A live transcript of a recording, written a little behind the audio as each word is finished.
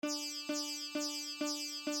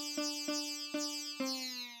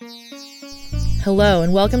Hello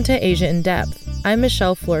and welcome to Asia in Depth. I'm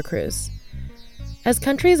Michelle Florcruz. As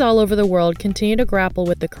countries all over the world continue to grapple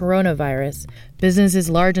with the coronavirus, businesses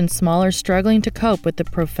large and small are struggling to cope with the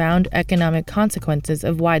profound economic consequences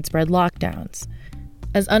of widespread lockdowns.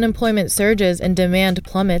 As unemployment surges and demand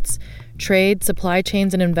plummets, trade, supply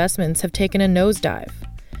chains, and investments have taken a nosedive.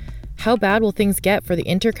 How bad will things get for the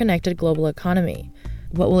interconnected global economy?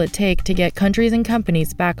 What will it take to get countries and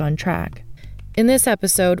companies back on track? In this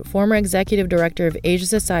episode, former executive director of Asia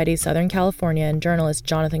Society Southern California and journalist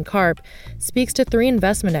Jonathan Karp speaks to three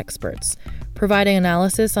investment experts, providing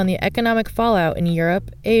analysis on the economic fallout in Europe,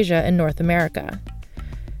 Asia, and North America.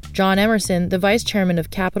 John Emerson, the vice chairman of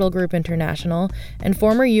Capital Group International and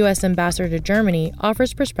former U.S. ambassador to Germany,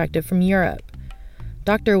 offers perspective from Europe.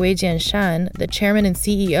 Dr. Weijian Shan, the chairman and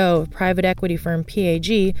CEO of private equity firm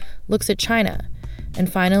PAG, looks at China. And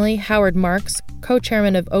finally, Howard Marks,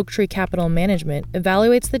 co-chairman of Oaktree Capital Management,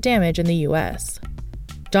 evaluates the damage in the U.S.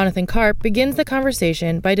 Jonathan Karp begins the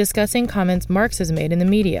conversation by discussing comments Marks has made in the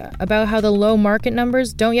media about how the low market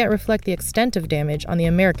numbers don't yet reflect the extent of damage on the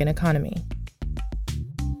American economy.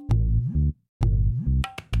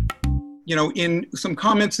 You know, in some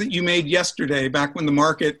comments that you made yesterday, back when the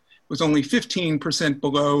market was only 15%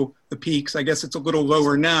 below the peaks, I guess it's a little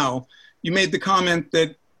lower now, you made the comment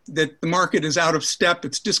that the market is out of step,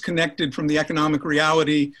 it's disconnected from the economic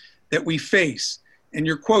reality that we face. And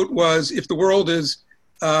your quote was, if the world is,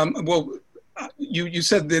 you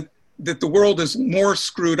said that the world is more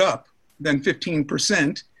screwed up than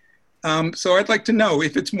 15%. So I'd like to know,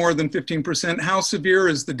 if it's more than 15%, how severe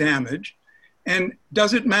is the damage? And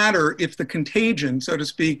does it matter if the contagion, so to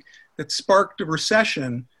speak, that sparked a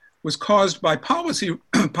recession was caused by policy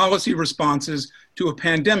responses to a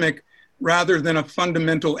pandemic rather than a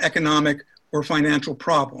fundamental economic or financial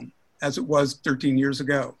problem, as it was 13 years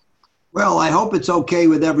ago? Well, I hope it's okay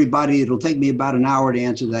with everybody. It'll take me about an hour to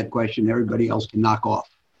answer that question. Everybody else can knock off.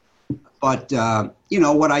 But,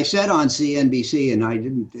 what I said on CNBC, and I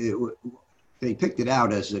didn't, they picked it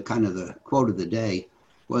out as a kind of the quote of the day,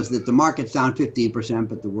 was that the market's down 15%,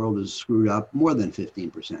 but the world is screwed up more than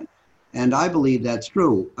 15%. And I believe that's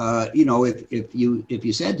true. If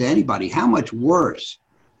you said to anybody, how much worse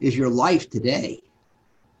is your life today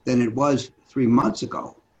than it was 3 months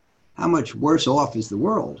ago? How much worse off is the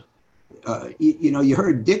world? You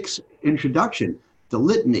heard Dick's introduction, the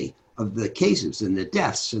litany of the cases and the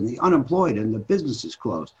deaths and the unemployed and the businesses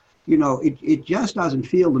closed. It just doesn't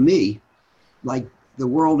feel to me like the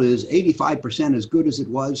world is 85% as good as it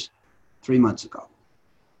was 3 months ago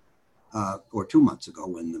or 2 months ago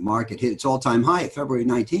when the market hit its all-time high, February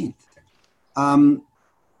 19th.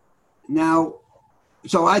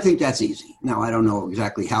 So I think that's easy. Now, I don't know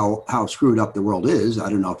exactly how screwed up the world is. I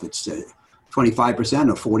don't know if it's 25%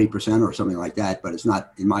 or 40% or something like that, but it's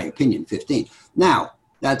not, in my opinion, 15. Now,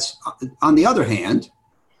 that's on the other hand,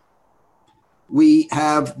 we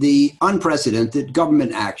have the unprecedented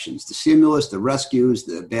government actions, the stimulus, the rescues,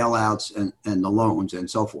 the bailouts, and the loans, and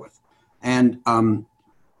so forth. And, the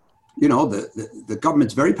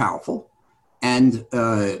government's very powerful, and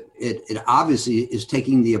it obviously is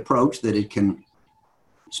taking the approach that it can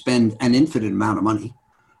spend an infinite amount of money.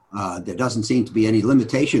 There doesn't seem to be any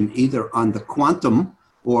limitation either on the quantum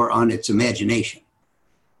or on its imagination.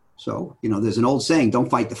 So, there's an old saying, don't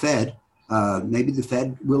fight the Fed. Maybe the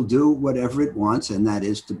Fed will do whatever it wants, and that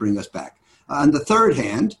is to bring us back. On the third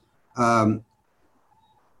hand,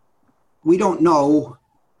 we don't know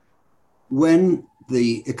when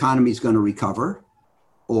the economy is going to recover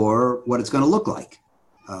or what it's going to look like.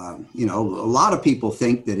 A lot of people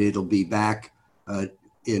think that it'll be back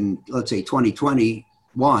in, let's say,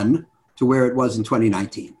 2021 to where it was in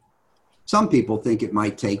 2019. Some people think it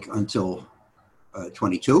might take until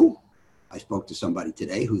 22. I spoke to somebody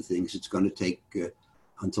today who thinks it's going to take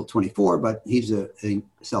until 24, but he's a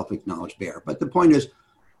self-acknowledged bear. But the point is,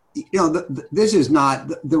 this is not,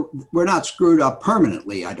 we're not screwed up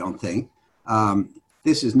permanently, I don't think.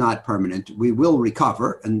 This is not permanent. We will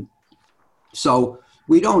recover. And so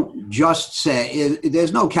we don't just say,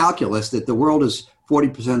 there's no calculus that the world is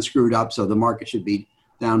 40% screwed up, so the market should be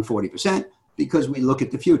down 40%, because we look at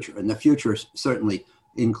the future, and the future certainly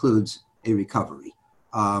includes a recovery.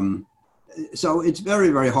 So it's very,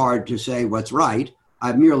 very hard to say what's right.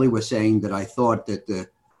 I merely was saying that I thought that the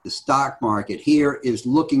stock market here is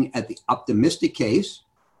looking at the optimistic case,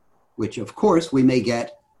 which of course we may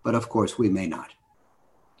get, but of course we may not.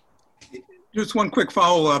 Just one quick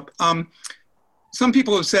follow-up. Some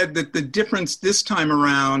people have said that the difference this time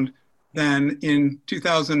around than in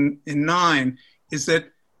 2009 is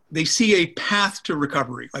that they see a path to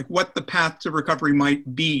recovery, like what the path to recovery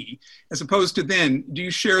might be, as opposed to then. Do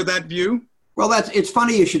you share that view? Well, it's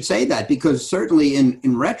funny you should say that, because certainly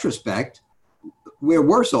in retrospect, we're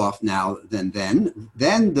worse off now than then.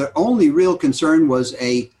 Then the only real concern was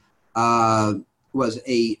a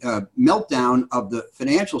meltdown of the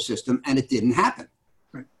financial system, and it didn't happen.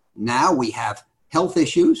 Right. Now we have health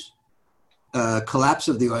issues, collapse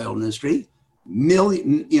of the oil industry,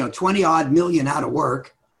 20 odd million out of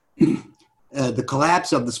work, the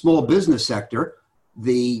collapse of the small business sector,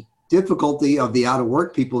 the difficulty of the out of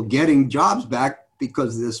work people getting jobs back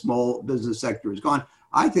because the small business sector is gone.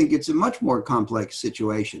 I think it's a much more complex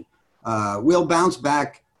situation. We'll bounce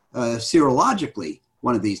back serologically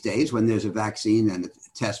one of these days when there's a vaccine and a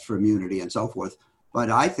test for immunity and so forth. But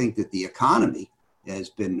I think that the economy has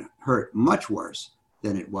been hurt much worse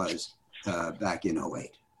than it was back in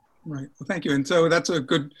 '08. Right. Well, thank you. And so that's a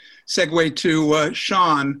good segue to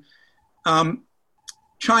Sean.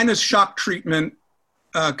 China's shock treatment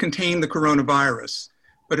contained the coronavirus,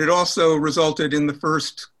 but it also resulted in the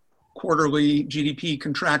first quarterly GDP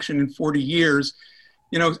contraction in 40 years.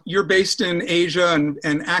 You know, you're based in Asia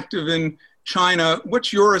and active in China.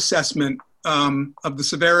 What's your assessment of the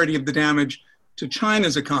severity of the damage to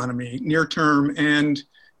China's economy, near term, and,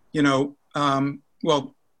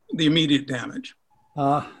 the immediate damage?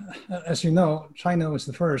 As you know, China was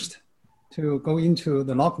the first to go into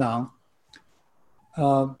the lockdown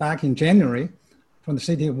back in January. From the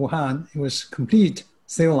city of Wuhan, it was complete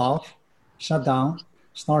sail-off, shutdown,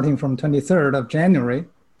 starting from 23rd of January.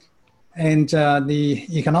 And the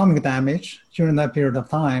economic damage during that period of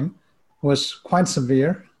time was quite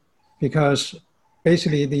severe, because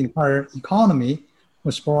basically the entire economy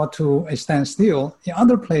was brought to a standstill. In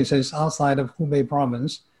other places outside of Hubei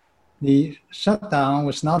province, the shutdown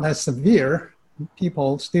was not as severe.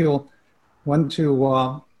 People still went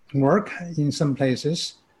to work in some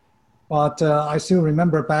places. But I still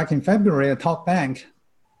remember back in February, a top bank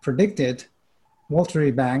predicted, Wall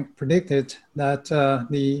Street Bank predicted that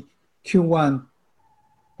the Q1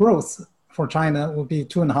 growth for China would be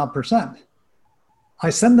 2.5%. I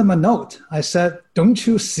sent them a note. I said, don't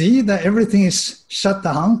you see that everything is shut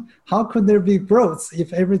down? How could there be growth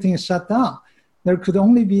if everything is shut down? There could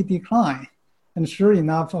only be decline. And sure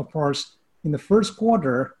enough, of course, in the first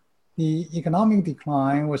quarter, the economic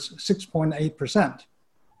decline was 6.8%.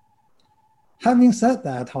 Having said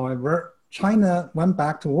that, however, China went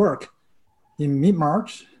back to work in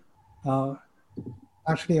mid-March,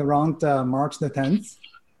 actually around March the 10th.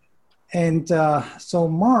 And so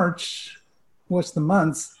March was the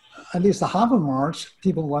month, at least a half of March,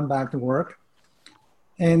 people went back to work.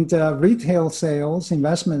 And retail sales,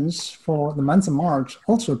 investments for the month of March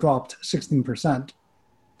also dropped 16%.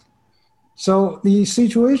 So the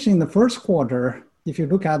situation in the first quarter, if you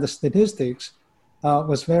look at the statistics,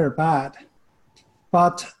 was very bad.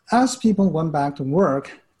 But as people went back to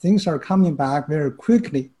work, things are coming back very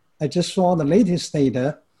quickly. I just saw the latest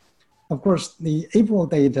data. Of course, the April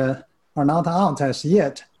data are not out as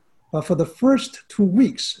yet, but for the first 2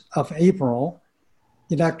 weeks of April,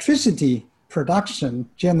 electricity production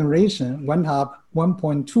generation went up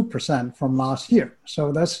 1.2% from last year.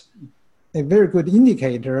 So that's a very good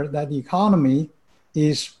indicator that the economy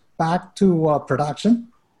is back to production,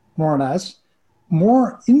 more or less.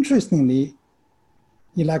 More interestingly,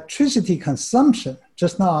 electricity consumption,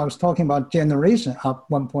 just now I was talking about generation up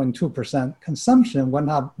 1.2%, consumption went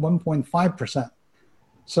up 1.5%.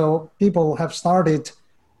 So people have started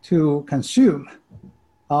to consume.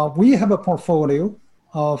 We have a portfolio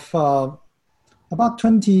of about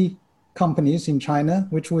 20 companies in China,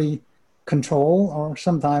 which we control or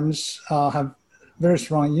sometimes have very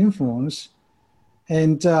strong influence.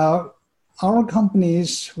 And our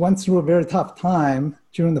companies went through a very tough time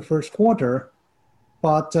during the first quarter,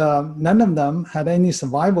 but none of them had any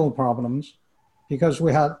survival problems because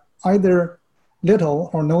we had either little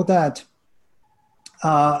or no debt.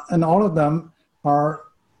 And all of them are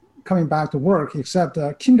coming back to work except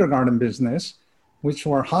the kindergarten business, which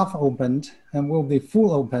were half opened and will be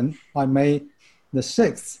full open by May the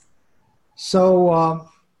 6th. So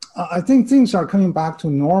I think things are coming back to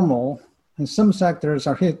normal, and some sectors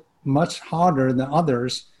are hit much harder than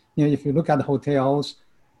others. You know, if you look at hotels,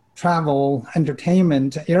 travel,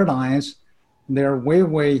 entertainment, airlines, they're way,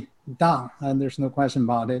 way down, and there's no question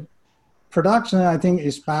about it. Production, I think,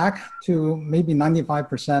 is back to maybe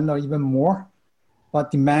 95% or even more,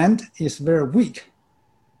 but demand is very weak.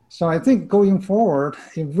 So I think going forward,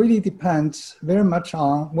 it really depends very much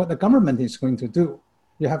on what the government is going to do.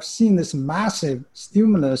 You have seen this massive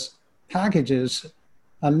stimulus packages,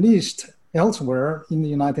 at least elsewhere in the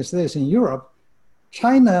United States and Europe.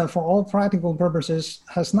 China, for all practical purposes,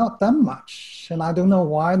 has not done much. And I don't know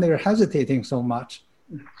why they're hesitating so much.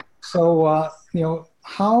 So,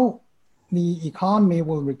 how the economy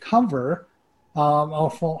will recover, or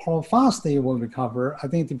how fast they will recover, I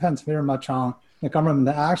think depends very much on the government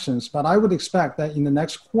actions. But I would expect that in the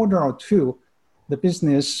next quarter or two, the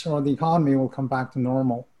business or the economy will come back to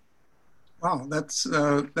normal. Wow, that's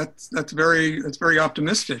very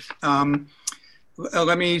optimistic.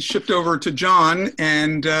 Let me shift over to John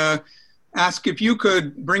and ask if you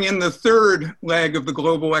could bring in the third leg of the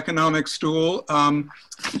global economic stool,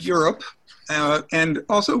 Europe, and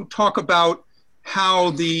also talk about how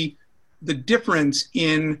the difference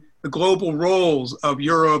in the global roles of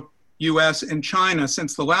Europe, US, and China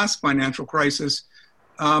since the last financial crisis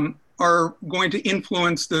are going to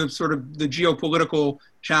influence the sort of the geopolitical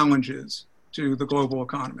challenges to the global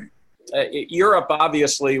economy. Europe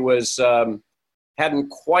obviously hadn't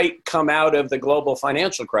quite come out of the global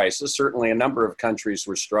financial crisis. Certainly a number of countries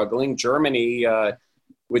were struggling. Germany,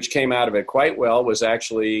 which came out of it quite well, was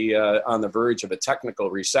actually on the verge of a technical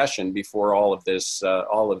recession before all of this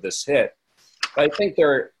hit. But I think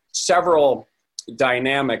there are several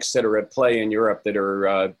dynamics that are at play in Europe that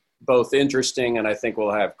are both interesting and I think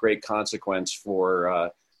will have great consequence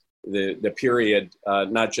for the period,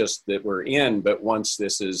 not just that we're in, but once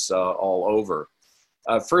this is all over.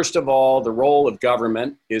 First of all, the role of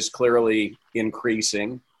government is clearly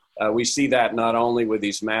increasing. We see that not only with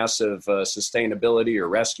these massive sustainability or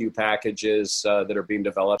rescue packages that are being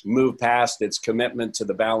developed, move past its commitment to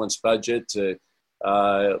the balanced budget to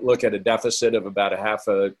look at a deficit of about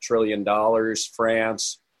 $500 billion,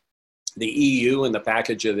 France, the EU and the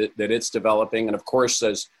package that it's developing, and of course,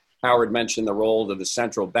 as Howard mentioned, the role of the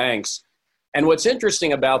central banks. And what's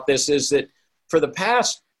interesting about this is that for the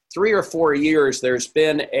past 3 or 4 years, there's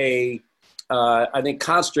been I think,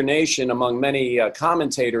 consternation among many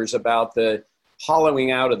commentators about the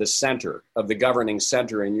hollowing out of the center, of the governing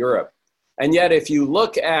center in Europe. And yet, if you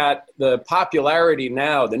look at the popularity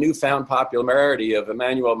now, the newfound popularity of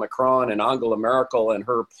Emmanuel Macron and Angela Merkel and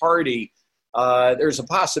her party, there's a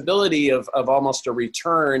possibility of almost a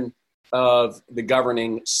return of the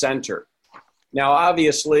governing center. Now,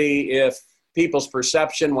 obviously, if people's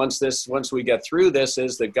perception once we get through this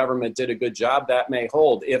is that government did a good job, that may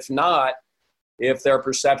hold. If not, if their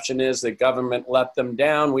perception is that government let them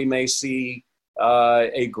down, we may see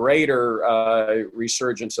a greater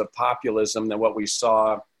resurgence of populism than what we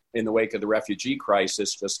saw in the wake of the refugee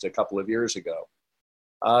crisis just a couple of years ago.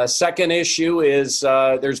 Second issue is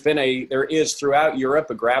there is throughout Europe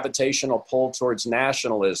a gravitational pull towards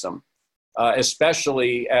nationalism,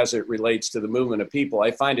 especially as it relates to the movement of people. I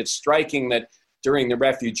find it striking that during the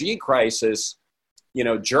refugee crisis,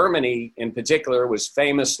 Germany in particular was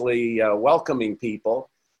famously welcoming people.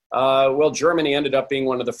 Germany ended up being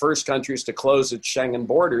one of the first countries to close its Schengen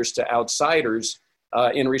borders to outsiders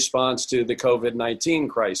in response to the COVID-19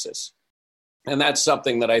 crisis. And that's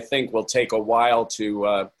something that I think will take a while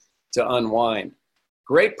to unwind.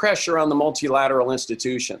 Great pressure on the multilateral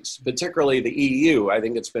institutions, particularly the EU. I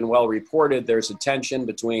think it's been well reported. There's a tension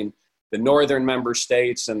between the northern member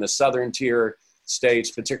states and the southern tier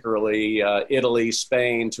states, particularly Italy,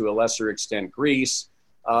 Spain, to a lesser extent Greece,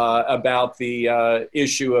 about the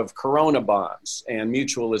issue of corona bonds and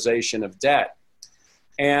mutualization of debt.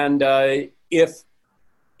 And if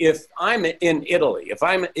I'm in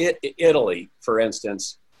Italy, for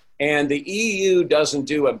instance, and the EU doesn't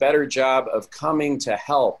do a better job of coming to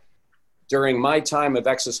help during my time of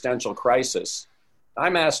existential crisis,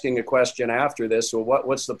 I'm asking a question after this, well,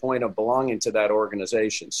 what's the point of belonging to that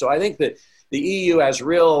organization? So I think that the EU has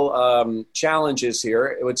real challenges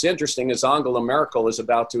here. What's interesting is Angela Merkel is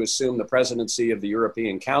about to assume the presidency of the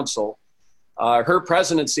European Council. Her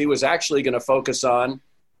presidency was actually going to focus on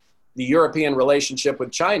the European relationship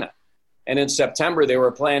with China. And in September, they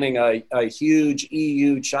were planning a huge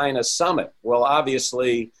EU-China summit. Well,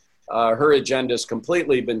 obviously, her agenda has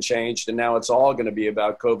completely been changed, and now it's all going to be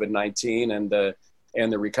about COVID-19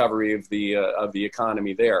 and the recovery of the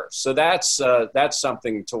economy there. So that's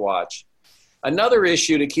something to watch. Another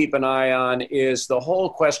issue to keep an eye on is the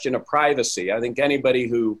whole question of privacy. I think anybody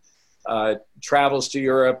who travels to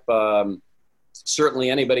Europe,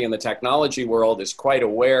 certainly anybody in the technology world, is quite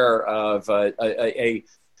aware of a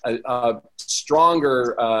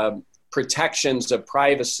stronger protections of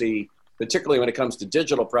privacy, particularly when it comes to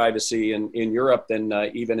digital privacy in Europe than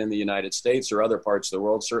even in the United States or other parts of the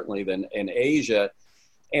world, certainly than in Asia.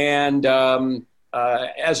 And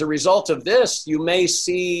as a result of this, you may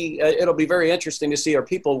see, it'll be very interesting to see, are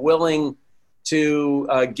people willing to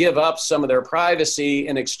give up some of their privacy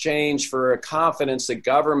in exchange for a confidence that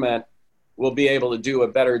government will be able to do a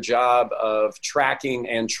better job of tracking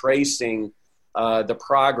and tracing the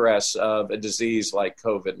progress of a disease like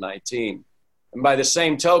COVID-19. And by the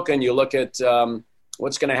same token, you look at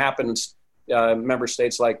what's going to happen in member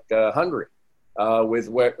states like Hungary, with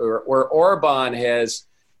where Orban has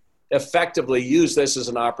effectively used this as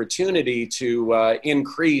an opportunity to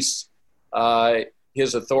increase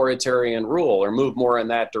his authoritarian rule or move more in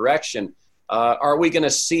that direction. Are we going to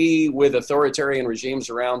see with authoritarian regimes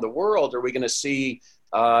around the world, are we going to see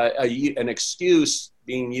an excuse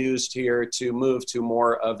being used here to move to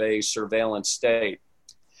more of a surveillance state?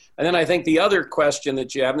 And then I think the other question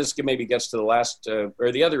that you have, and this maybe gets to the last,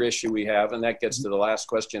 or the other issue we have, and that gets to the last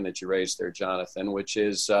question that you raised there, Jonathan, which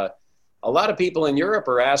is a lot of people in Europe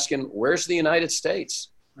are asking, where's the United States?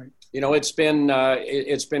 Right. You know, it's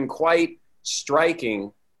been quite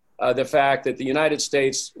striking, the fact that the United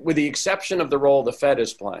States, with the exception of the role the Fed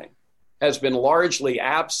is playing, has been largely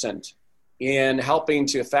absent in helping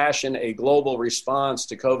to fashion a global response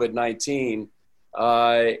to COVID-19,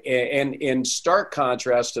 and in stark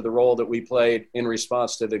contrast to the role that we played in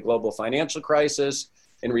response to the global financial crisis,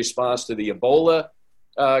 in response to the Ebola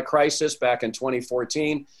crisis back in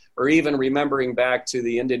 2014, or even remembering back to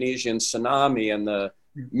the Indonesian tsunami and the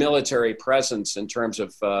military presence in terms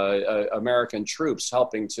of American troops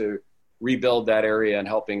helping to rebuild that area and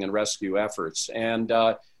helping in rescue efforts. And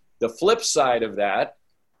the flip side of that,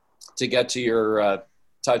 to get to your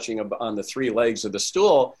touching on the three legs of the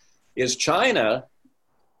stool, is China,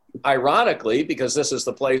 ironically, because this is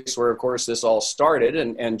the place where, of course, this all started,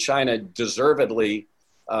 and China deservedly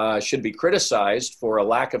should be criticized for a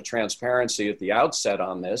lack of transparency at the outset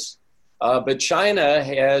on this. But China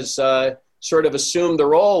has sort of assumed the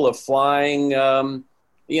role of flying,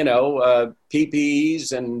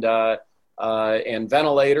 PPEs and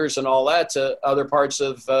ventilators and all that to other parts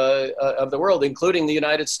of the world, including the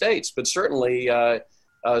United States, but certainly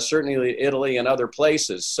Italy and other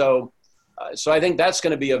places. So I think that's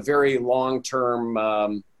going to be a very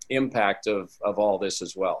long-term impact of all this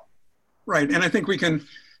as well. Right, and I think we can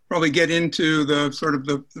probably get into the sort of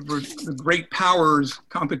the great powers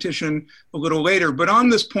competition a little later. But on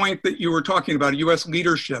this point that you were talking about, U.S.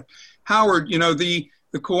 leadership, Howard, the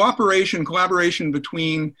collaboration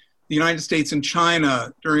between the United States and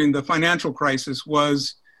China during the financial crisis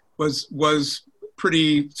was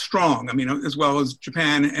pretty strong. I mean, as well as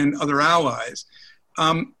Japan and other allies.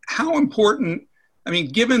 How important,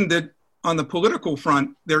 given that on the political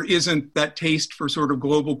front, there isn't that taste for sort of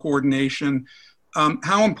global coordination,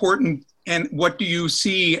 how important and what do you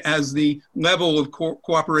see as the level of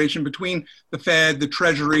cooperation between the Fed, the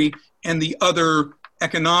Treasury, and the other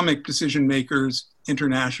economic decision makers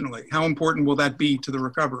internationally? How important will that be to the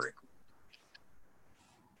recovery?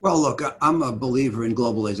 Well, look, I'm a believer in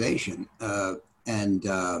globalization, and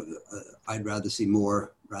I'd rather see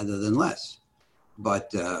more rather than less.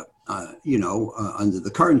 But, under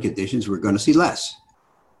the current conditions, we're going to see less.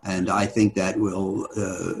 And I think that will,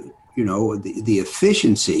 the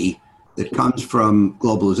efficiency that comes from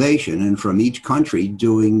globalization and from each country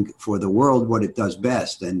doing for the world what it does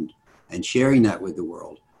best and sharing that with the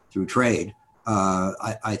world through trade,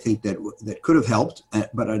 I think that could have helped,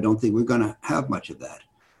 but I don't think we're going to have much of that.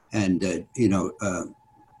 And,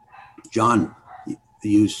 John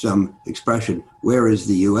used some expression, where is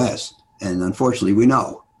the U.S.? And unfortunately, we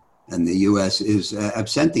know. And the U.S. is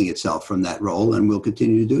absenting itself from that role and will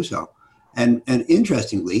continue to do so. And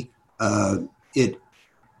interestingly, it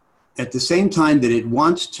at the same time that it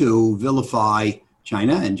wants to vilify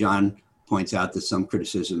China, and John points out that some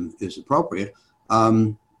criticism is appropriate,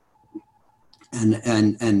 and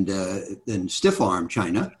stiff-arm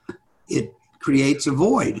China, it creates a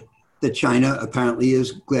void that China apparently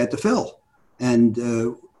is glad to fill.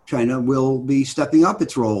 And China will be stepping up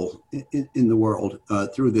its role in the world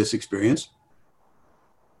through this experience,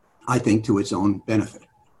 I think, to its own benefit.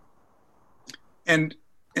 And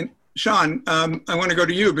Sean, I want to go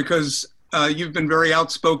to you because you've been very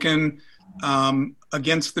outspoken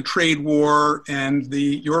against the trade war and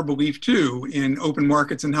your belief too in open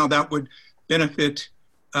markets and how that would benefit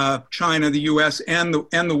China, the U.S., and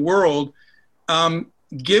the world.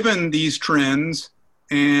 Given these trends,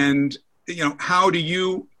 and how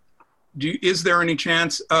is there any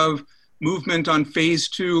chance of movement on phase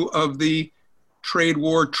 2 of the trade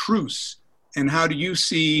war truce? And how do you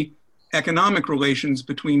see economic relations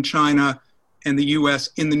between China and the U.S.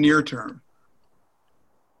 in the near term?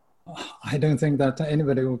 I don't think that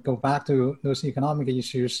anybody will go back to those economic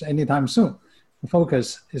issues anytime soon. The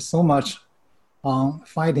focus is so much on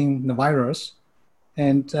fighting the virus.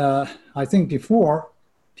 And I think before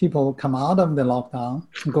people come out of the lockdown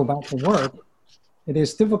and go back to work, it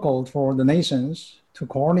is difficult for the nations to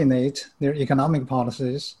coordinate their economic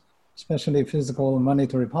policies especially physical and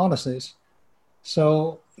monetary policies.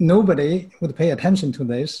 So nobody would pay attention to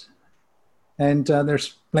this. And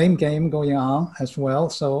there's blame game going on as well.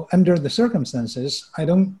 So under the circumstances, I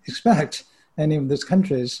don't expect any of these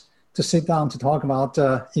countries to sit down to talk about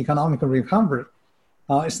economic recovery.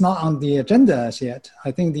 It's not on the agenda as yet.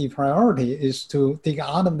 I think the priority is to dig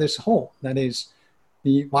out of this hole, that is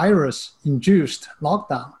the virus-induced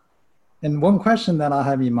lockdown. And one question that I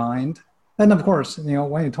have in mind, and of course,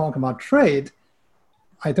 when you talk about trade,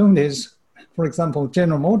 I don't is, for example,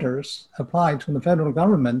 General Motors applied to the federal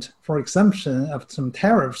government for exemption of some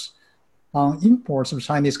tariffs on imports of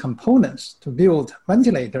Chinese components to build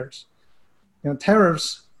ventilators.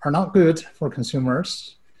 Tariffs are not good for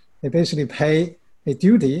consumers. They basically pay a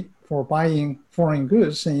duty for buying foreign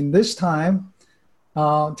goods. And in this time,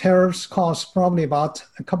 tariffs cost probably about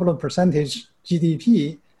a couple of percentage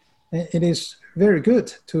GDP. It is very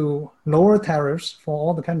good to lower tariffs for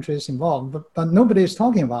all the countries involved, but nobody is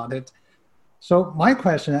talking about it. So my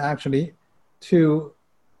question actually to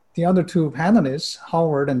the other two panelists,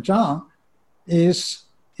 Howard and John, is,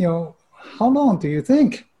 how long do you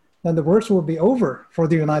think that the worst will be over for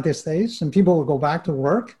the United States and people will go back to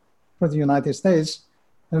work for the United States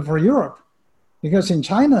and for Europe? Because in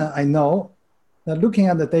China, I know that looking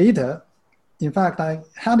at the data, in fact, I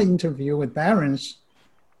had an interview with Barron's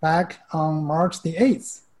back on March the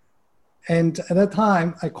 8th. And at that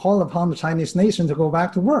time, I called upon the Chinese nation to go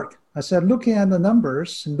back to work. I said, looking at the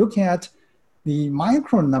numbers and looking at the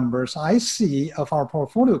micro numbers I see of our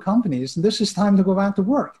portfolio companies, this is time to go back to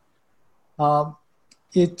work.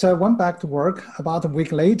 It went back to work about a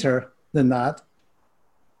week later than that.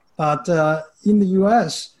 But in the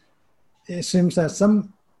US, it seems that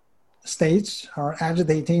some states are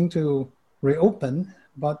agitating to reopen,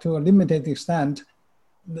 but to a limited extent.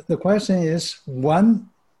 The question is when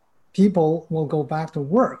people will go back to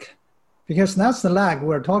work, because that's the lag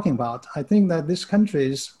we're talking about. I think that these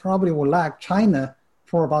countries probably will lag China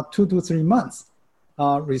for about 2 to 3 months,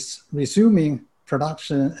 resuming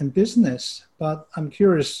production and business. But I'm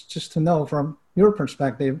curious just to know from your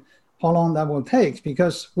perspective, how long that will take,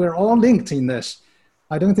 because we're all linked in this.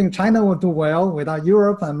 I don't think China will do well without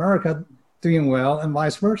Europe and America doing well, and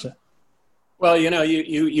vice versa. Well,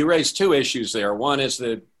 you raised two issues there. One is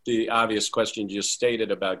the obvious question you just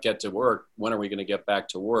stated about get to work. When are we going to get back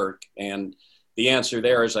to work? And the answer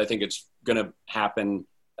there is I think it's going to happen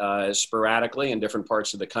sporadically in different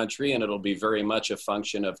parts of the country, and it'll be very much a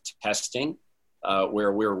function of testing,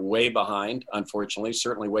 where we're way behind, unfortunately,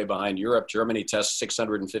 certainly way behind Europe. Germany tests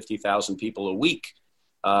 650,000 people a week.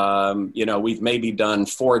 We've maybe done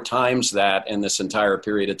 4 times that in this entire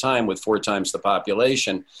period of time with 4 times the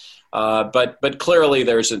population. But clearly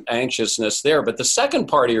there's an anxiousness there. But the second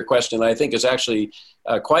part of your question that I think is actually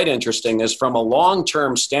quite interesting is from a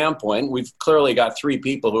long-term standpoint, we've clearly got 3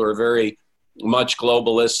 people who are very much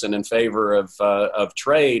globalists and in favor of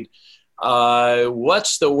trade.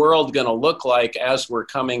 What's the world going to look like as we're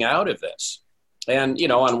coming out of this? And,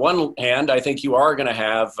 on one hand, I think you are going to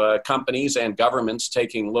have companies and governments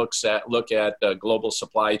taking a look at global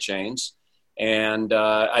supply chains. And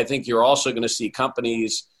I think you're also going to see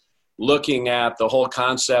companies looking at the whole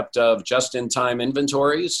concept of just-in-time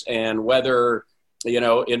inventories and whether,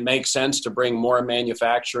 it makes sense to bring more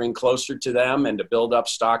manufacturing closer to them and to build up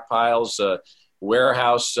stockpiles,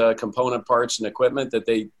 warehouse component parts and equipment that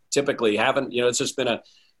they typically haven't. It's just been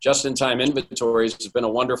just-in-time inventories has been a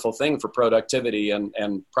wonderful thing for productivity and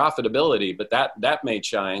profitability, but that may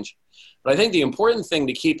change. But I think the important thing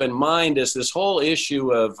to keep in mind is this whole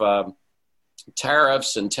issue of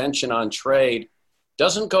tariffs and tension on trade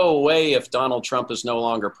doesn't go away if Donald Trump is no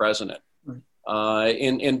longer president.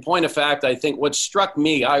 In point of fact, I think what struck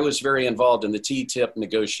me, I was very involved in the TTIP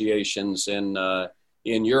negotiations in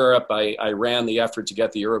Europe. I ran the effort to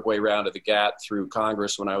get the Uruguay round of the GATT through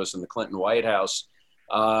Congress when I was in the Clinton White House.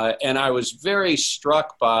 And I was very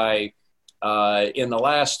struck by, in the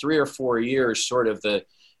last 3 or 4 years, sort of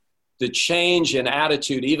the change in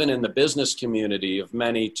attitude, even in the business community, of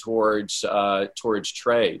many towards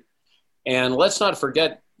trade. And let's not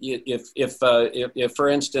forget, if for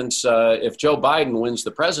instance, if Joe Biden wins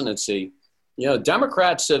the presidency,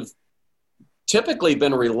 Democrats have typically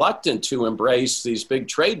been reluctant to embrace these big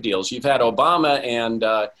trade deals. You've had Obama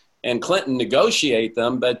and Clinton negotiate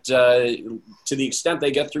them, but to the extent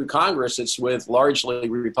they get through Congress, it's with largely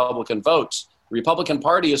Republican votes. The Republican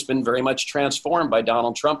Party has been very much transformed by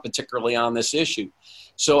Donald Trump, particularly on this issue.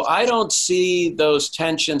 So I don't see those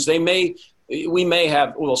tensions.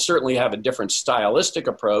 We'll certainly have a different stylistic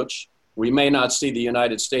approach. We may not see the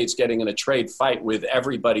United States getting in a trade fight with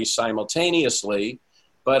everybody simultaneously,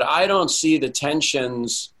 but I don't see the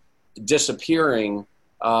tensions disappearing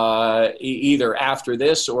either after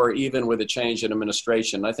this or even with a change in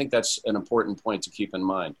administration. I think that's an important point to keep in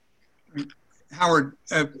mind. Howard,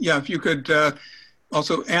 if you could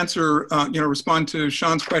also answer, respond to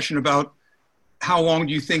Sean's question about how long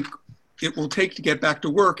do you think it will take to get back to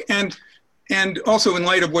work, and also in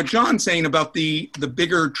light of what John's saying about the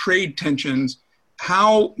bigger trade tensions,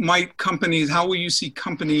 how will you see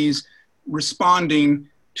companies responding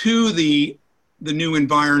to the new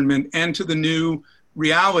environment and to the new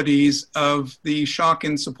realities of the shock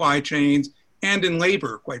in supply chains and in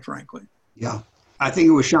labor, quite frankly? Yeah, I think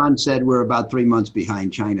it was Sean said we're about 3 months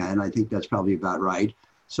behind China, and I think that's probably about right.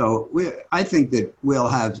 So I think that we'll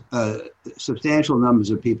have substantial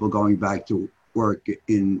numbers of people going back to work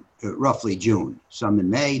in roughly June, some in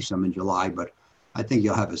May, some in July, but I think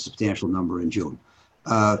you'll have a substantial number in June.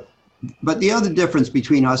 But the other difference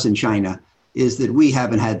between us and China is that we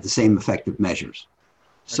haven't had the same effective measures.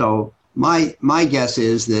 So my guess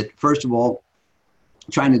is that, first of all,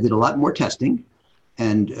 China did a lot more testing,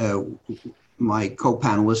 and my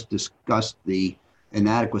co-panelists discussed the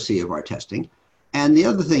inadequacy of our testing. And the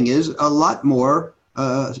other thing is a lot more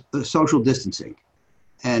social distancing.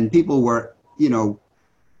 And people were,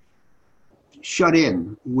 shut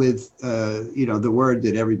in with, the word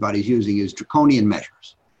that everybody's using is draconian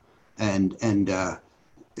measures.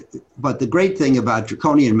 But the great thing about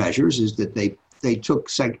draconian measures is that they took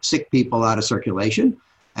sick people out of circulation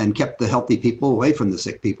and kept the healthy people away from the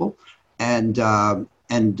sick people, and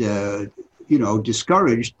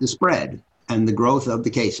discouraged the spread and the growth of the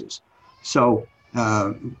cases. So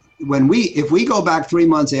if we go back 3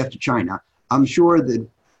 months after China, I'm sure that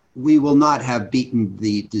we will not have beaten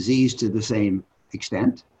the disease to the same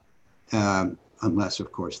extent, unless,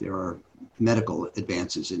 of course, there are medical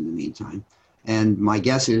advances in the meantime. And my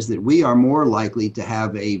guess is that we are more likely to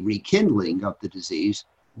have a rekindling of the disease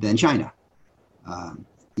than China.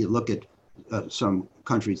 You look at some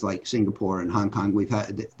countries like Singapore and Hong Kong, we've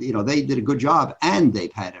had, they did a good job and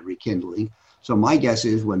they've had a rekindling. So my guess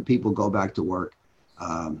is when people go back to work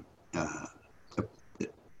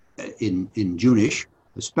in June-ish,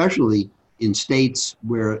 especially in states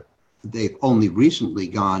where they've only recently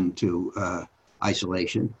gone to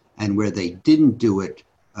isolation and where they didn't do it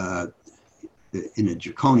in a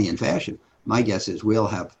draconian fashion, my guess is we'll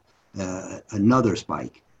have another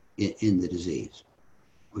spike in the disease,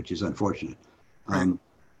 which is unfortunate. Right.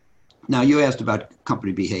 Now, you asked about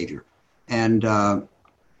company behavior. And of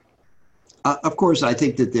course, I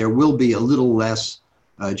think that there will be a little less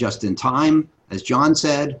just in time, as John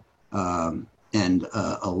said, and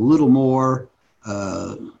a little more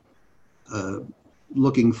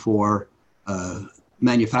looking for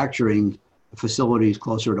manufacturing facilities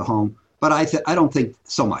closer to home. But I don't think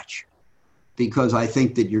so much, because I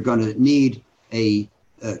think that you're going to need a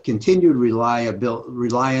continued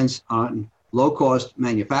reliance on low-cost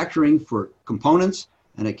manufacturing for components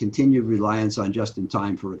and a continued reliance on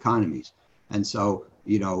just-in-time for economies. And so,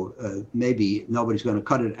 maybe nobody's going to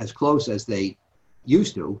cut it as close as they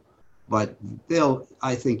used to, but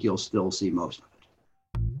I think you'll still see most of it.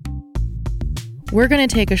 We're going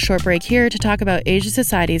to take a short break here to talk about Asia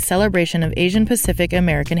Society's celebration of Asian Pacific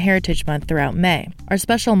American Heritage Month throughout May. Our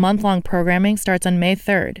special month-long programming starts on May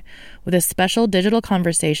 3rd with a special digital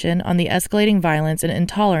conversation on the escalating violence and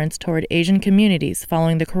intolerance toward Asian communities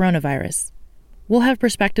following the coronavirus. We'll have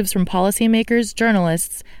perspectives from policymakers,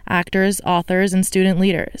 journalists, actors, authors, and student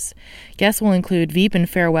leaders. Guests will include Veep and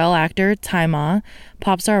Farewell actor Tai Ma,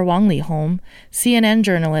 pop star Wang Liholm, CNN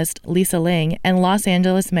journalist Lisa Ling, and Los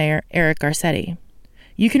Angeles Mayor Eric Garcetti.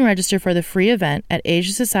 You can register for the free event at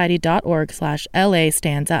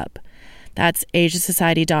asiasociety.org/LA-stands-up. That's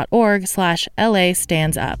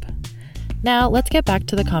asiasociety.org/LA-stands-up. Now, let's get back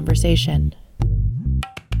to the conversation.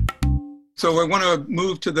 So I want to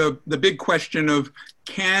move to the big question of,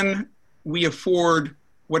 can we afford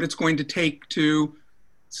what it's going to take to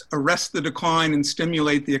arrest the decline and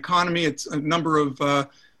stimulate the economy? It's a number of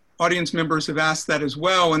audience members have asked that as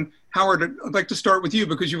well. And Howard, I'd like to start with you,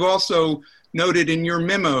 because you've also noted in your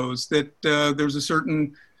memos that there's a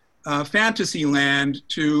certain fantasy land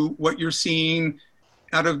to what you're seeing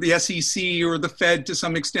out of the SEC or the Fed to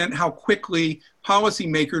some extent, how quickly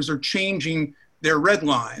policymakers are changing their red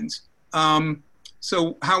lines.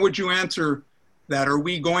 So how would you answer that? Are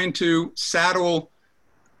we going to saddle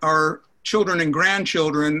our children and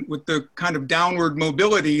grandchildren with the kind of downward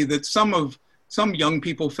mobility that some young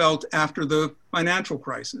people felt after the financial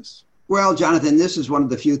crisis? Well, Jonathan, this is one of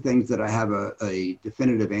the few things that I have a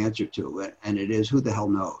definitive answer to, and it is, who the hell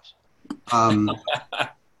knows?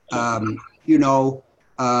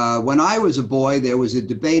 When I was a boy, there was a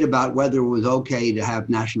debate about whether it was okay to have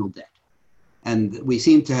national debt. And we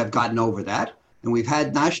seem to have gotten over that. And we've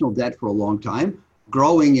had national debt for a long time,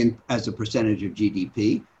 growing as a percentage of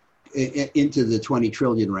GDP into the 20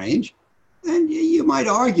 trillion range. And you might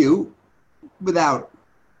argue without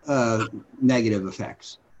negative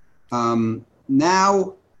effects.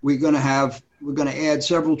 Now we're going to add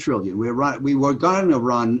several trillion. We were going to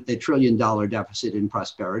run $1 trillion deficit in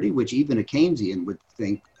prosperity, which even a Keynesian would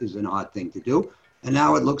think is an odd thing to do. And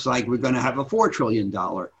now it looks like we're going to have a $4 trillion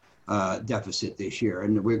deficit this year.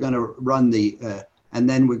 And we're going to run and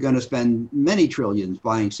then we're going to spend many trillions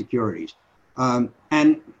buying securities.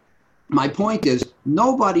 And my point is,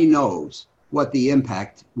 nobody knows what the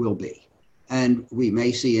impact will be. And we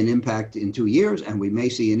may see an impact in 2 years, and we may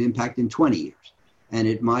see an impact in 20 years. And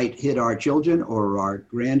it might hit our children or our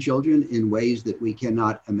grandchildren in ways that we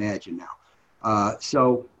cannot imagine now.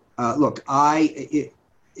 Look,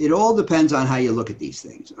 it all depends on how you look at these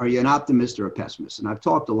things. Are you an optimist or a pessimist? And I've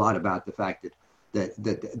talked a lot about the fact that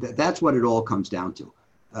that's what it all comes down to.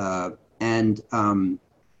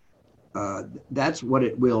 That's what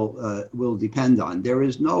it will depend on. There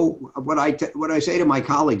is no, what I say to my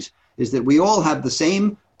colleagues is that we all have the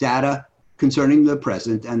same data concerning the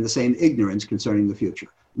present and the same ignorance concerning the future.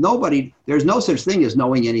 There's no such thing as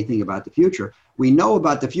knowing anything about the future. We know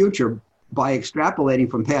about the future by extrapolating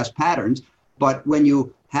from past patterns, but when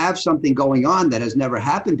you have something going on that has never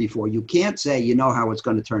happened before, you can't say you know how it's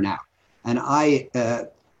going to turn out. And I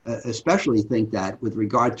especially think that with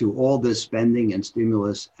regard to all this spending and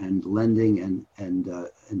stimulus and lending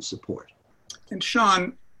and support. And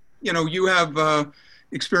Sean, you have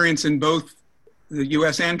experience in both the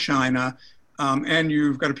U.S. and China, and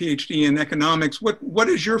you've got a PhD in economics. What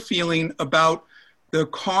is your feeling about the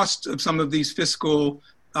cost of some of these fiscal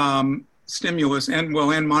stimulus and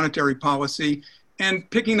monetary policy? And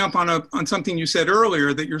picking up on something you said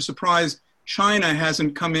earlier, that you're surprised China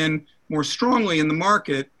hasn't come in more strongly in the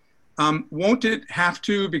market. Won't it have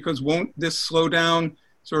to, because won't this slowdown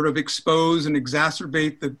sort of expose and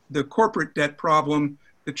exacerbate the corporate debt problem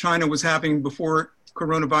that China was having before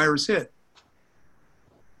coronavirus hit?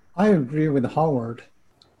 I agree with Howard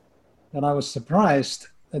that I was surprised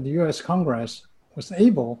that the US Congress was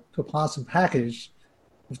able to pass a package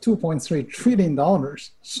of $2.3 trillion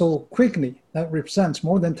so quickly. That represents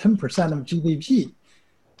more than 10% of GDP.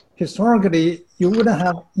 Historically, you wouldn't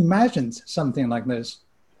have imagined something like this.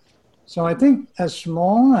 So I think as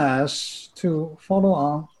long as, to follow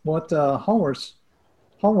on what Howard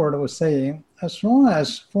was saying, as long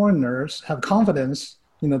as foreigners have confidence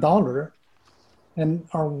in the dollar and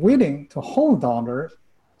are willing to hold dollar,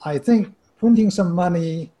 I think printing some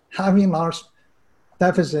money, having large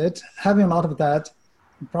deficit, having a lot of debt,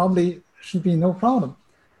 probably should be no problem.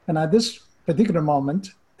 And at this particular moment,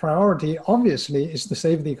 priority obviously is to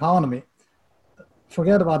save the economy.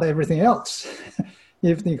 Forget about everything else.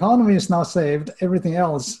 If the economy is not saved, everything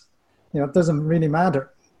else, doesn't really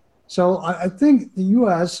matter. So I think the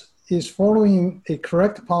U.S. is following a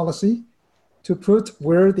correct policy to put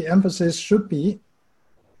where the emphasis should be.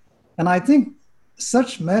 And I think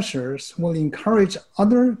such measures will encourage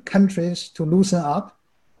other countries to loosen up.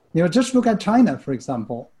 Just look at China, for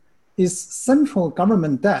example. Its central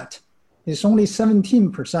government debt is only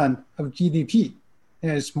 17% of GDP.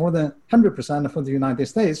 It's more than 100% for the United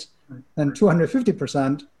States and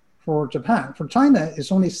 250% for Japan. For China,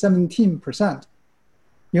 it's only 17%.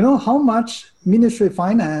 You know how much Ministry of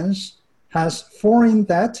Finance has foreign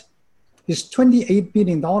debt? It's $28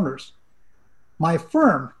 billion. My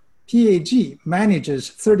firm, PAG, manages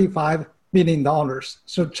 $35 billion.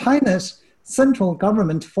 So China's central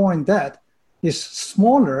government foreign debt is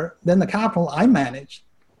smaller than the capital I manage.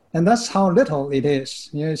 And that's how little it is.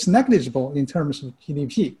 It's negligible in terms of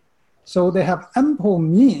GDP. So they have ample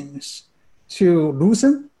means to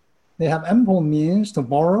loosen. They have ample means to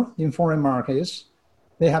borrow in foreign markets.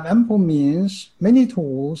 They have ample means, many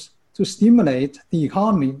tools to stimulate the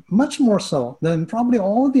economy, much more so than probably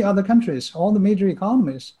all the other countries, all the major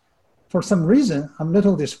economies. For some reason, I'm a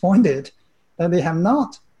little disappointed that they have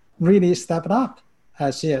not really stepped up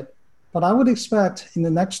as yet. But I would expect in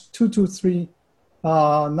the next 2 to 3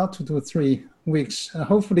 weeks,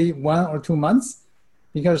 hopefully 1 or 2 months,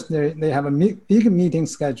 because they have a big meeting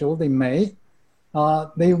scheduled in May.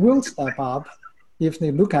 They will step up if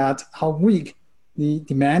they look at how weak the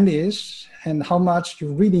demand is and how much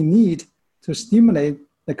you really need to stimulate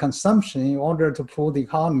the consumption in order to pull the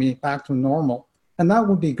economy back to normal. And that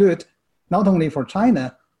would be good, not only for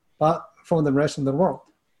China, but for the rest of the world,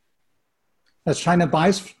 as China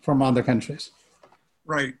buys from other countries.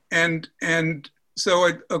 Right. And So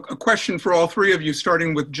a question for all three of you,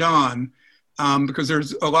 starting with John, because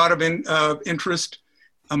there's a lot of interest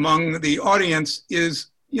among the audience, is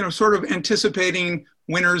sort of anticipating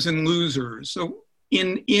winners and losers. So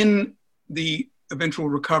in the eventual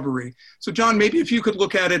recovery. So John, maybe if you could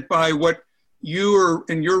look at it by what you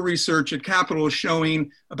and your research at Capital is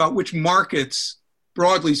showing about which markets,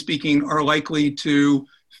 broadly speaking, are likely to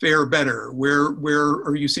fare better. Where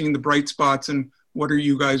are you seeing the bright spots, and what are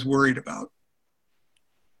you guys worried about?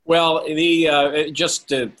 Well, just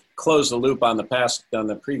to close the loop on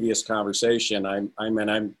the previous conversation,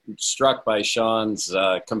 I'm struck by Sean's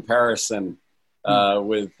comparison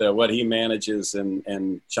with what he manages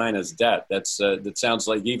and China's debt. That sounds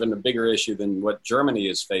like even a bigger issue than what Germany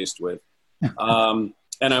is faced with.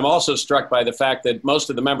 And I'm also struck by the fact that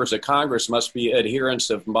most of the members of Congress must be adherents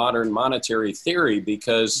of modern monetary theory,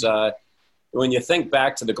 because when you think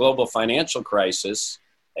back to the global financial crisis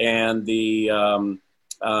and the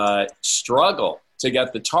struggle to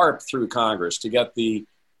get the TARP through Congress, to get the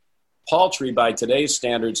paltry, by today's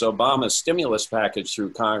standards, Obama stimulus package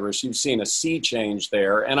through Congress, you've seen a sea change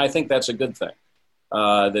there. And I think that's a good thing,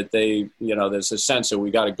 that there's a sense that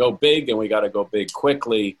we got to go big, and we got to go big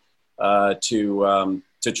quickly to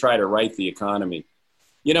try to right the economy.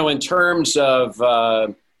 In terms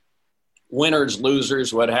of winners,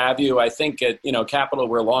 losers, what have you, I think at Capital,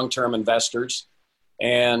 we're long-term investors.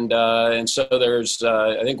 And so there's,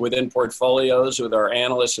 I think within portfolios, with our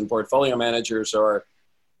analysts and portfolio managers are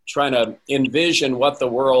trying to envision what the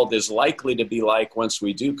world is likely to be like once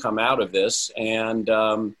we do come out of this. And,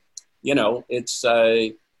 it's,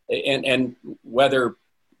 and whether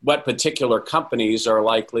what particular companies are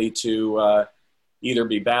likely to either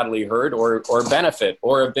be badly hurt or benefit,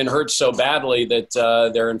 or have been hurt so badly that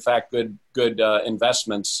they're in fact good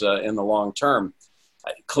investments in the long term.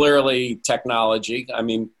 Clearly, technology. I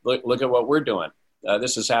mean, look at what we're doing.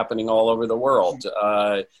 This is happening all over the world.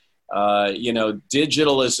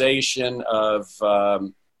 Digitalization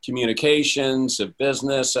of communications, of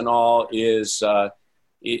business, and all is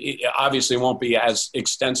it obviously won't be as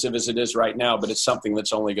extensive as it is right now, but it's something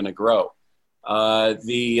that's only going to grow.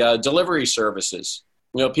 The delivery services.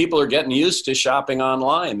 People are getting used to shopping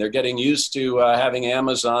online. They're getting used to having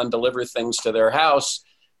Amazon deliver things to their house,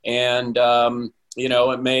 and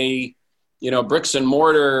it may, bricks and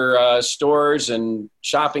mortar stores and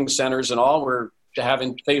shopping centers and all, we're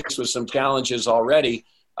faced with some challenges already.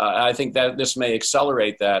 I think that this may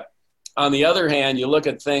accelerate that. On the other hand, you look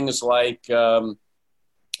at things like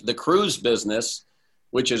the cruise business,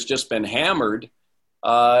 which has just been hammered,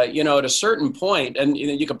 at a certain point, and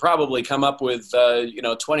you could probably come up with,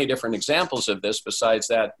 20 different examples of this besides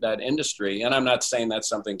that industry. And I'm not saying that's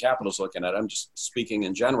something Capital's looking at. I'm just speaking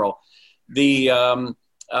in general. When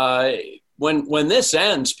this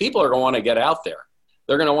ends, people are going to want to get out there.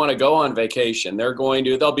 They're going to want to go on vacation.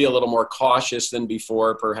 They'll be a little more cautious than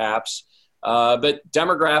before, perhaps. But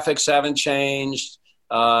demographics haven't changed.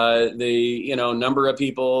 The number of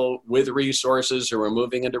people with resources who are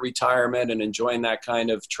moving into retirement and enjoying that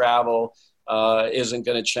kind of travel isn't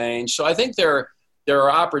going to change. So I think there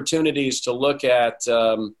are opportunities to look at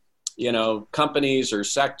companies or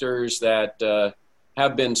sectors that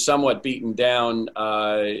have been somewhat beaten down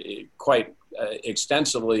quite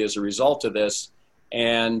extensively as a result of this,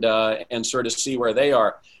 and sort of see where they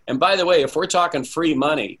are. And by the way, if we're talking free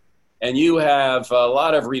money, and you have a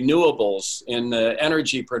lot of renewables in the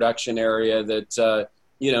energy production area that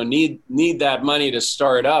need that money to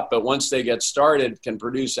start up, but once they get started can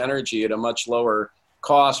produce energy at a much lower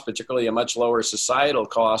cost, particularly a much lower societal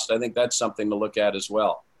cost, I think that's something to look at as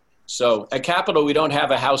well. So at Capital, we don't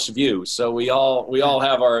have a house view, so we all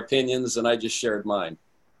have our opinions, and I just shared mine.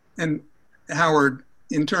 And Howard,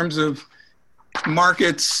 in terms of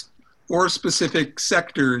markets or specific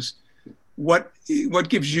sectors, what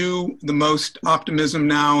gives you the most optimism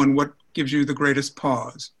now, and what gives you the greatest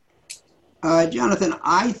pause? Jonathan,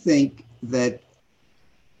 I think that,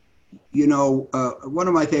 one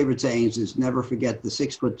of my favorite sayings is never forget the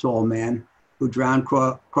 6-foot-tall man who drowned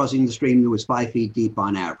crossing the stream that was 5 feet deep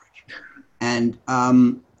on average. And,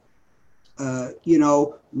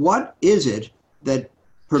 what is it that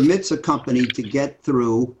permits a company to get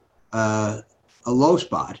through a low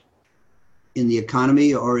spot in the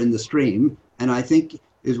economy or in the stream? And I think,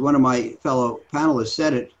 as one of my fellow panelists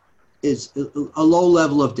said it, is a low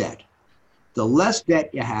level of debt. The less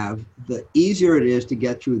debt you have, the easier it is to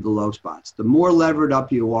get through the low spots. The more levered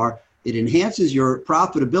up you are, it enhances your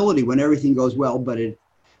profitability when everything goes well, but it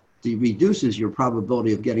reduces your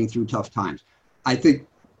probability of getting through tough times. I think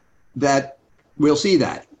that we'll see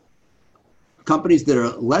that. Companies that are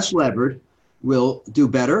less levered, will do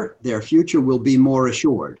better. Their future will be more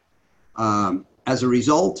assured. As a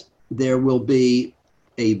result, there will be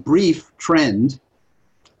a brief trend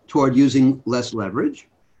toward using less leverage.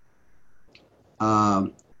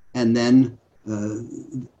 And then,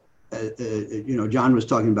 John was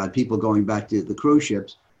talking about people going back to the cruise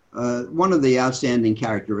ships. One of the outstanding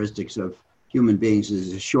characteristics of human beings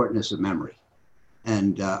is a shortness of memory.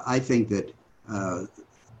 And I think that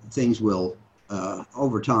things will,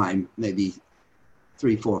 over time, maybe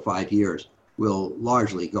 3, 4, 5 years, will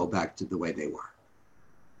largely go back to the way they were.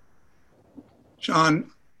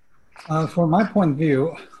 Sean? From my point of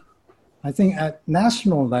view, I think at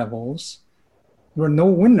national levels, there are no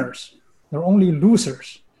winners. There are only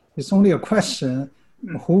losers. It's only a question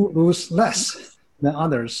of who lose less than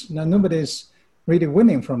others. Now, nobody's really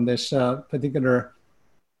winning from this particular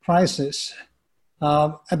crisis.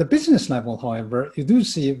 At the business level, however, you do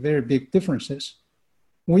see very big differences.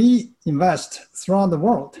 We invest throughout the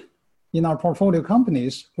world. In our portfolio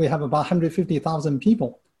companies, we have about 150,000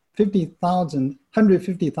 people,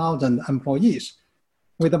 150,000 employees,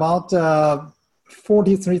 with about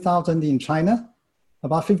 43,000 in China,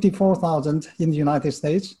 about 54,000 in the United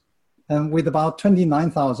States, and with about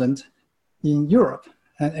 29,000 in Europe,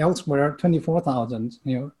 and elsewhere 24,000,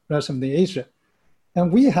 rest of the Asia.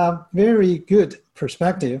 And we have very good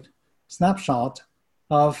perspective, snapshot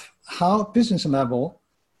of how business level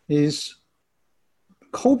is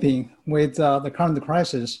coping with the current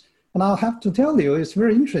crisis. And I'll have to tell you, it's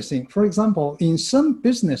very interesting. For example, in some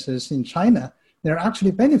businesses in China, they're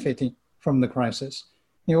actually benefiting from the crisis.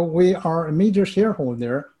 We are a major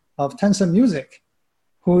shareholder of Tencent Music,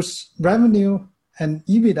 whose revenue and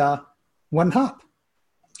EBITDA went up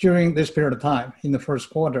during this period of time in the first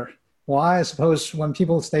quarter. Well, I suppose when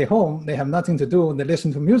people stay home, they have nothing to do, they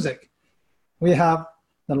listen to music. We have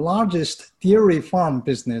the largest dairy farm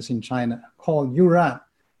business in China called Yuran,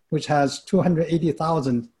 which has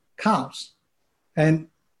 280,000 cows. And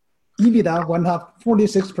EBITDA went up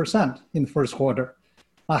 46% in the first quarter.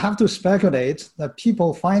 I have to speculate that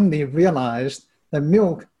people finally realized that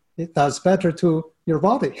milk, it does better to your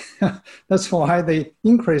body. That's why they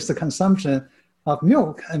increased the consumption of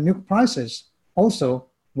milk, and milk prices also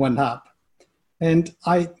went up. And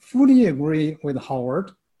I fully agree with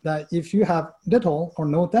Howard that if you have little or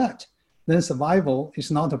no debt, then survival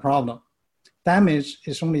is not a problem. Damage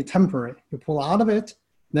is only temporary. You pull out of it,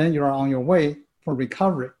 then you're on your way for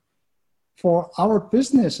recovery. For our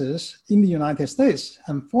businesses in the United States,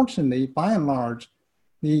 unfortunately, by and large,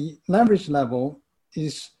 the leverage level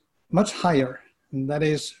is much higher. And that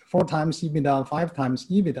is 4 times EBITDA, 5 times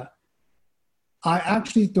EBITDA. I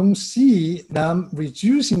actually don't see them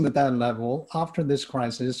reducing the debt level after this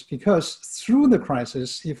crisis, because through the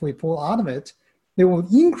crisis, if we pull out of it, they will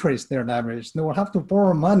increase their leverage. They will have to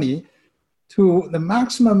borrow money to the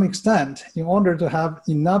maximum extent in order to have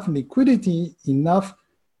enough liquidity, enough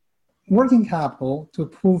working capital to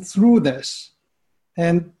pull through this.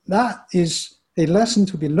 And that is a lesson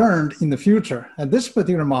to be learned in the future. At this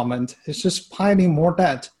particular moment, it's just piling more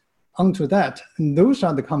debt onto debt. And those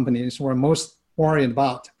are the companies we're most worried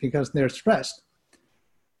about because they're stressed.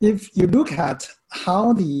 If you look at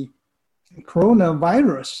how the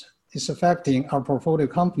coronavirus is affecting our portfolio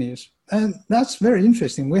companies, and that's very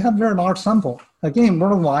interesting. We have a very large sample. Again,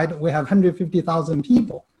 worldwide, we have 150,000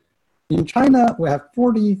 people. In China, we have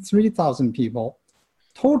 43,000 people,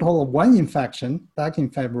 total of 1 infection back in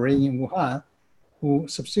February in Wuhan, who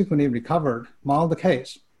subsequently recovered, mild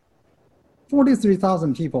case.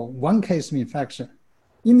 43,000 people, 1 case of infection.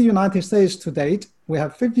 In the United States to date, we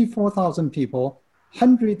have 54,000 people,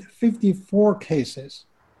 154 cases,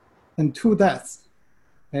 and 2 deaths.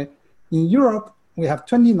 Okay? In Europe, we have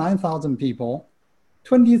 29,000 people,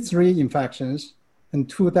 23 infections, and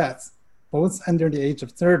 2 deaths, both under the age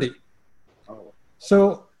of 30.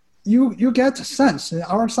 So you get a sense,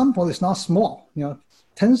 our sample is not small,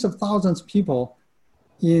 tens of thousands of people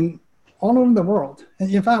in all over the world.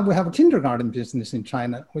 And in fact, we have a kindergarten business in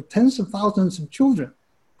China with tens of thousands of children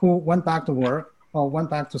who went back to work or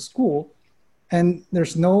went back to school, and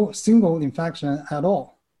there's no single infection at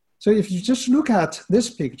all. So if you just look at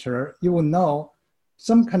this picture, you will know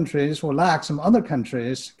some countries will lag some other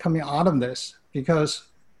countries coming out of this, because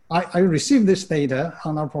I receive this data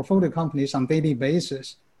on our portfolio companies on a daily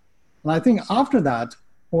basis. And I think after that,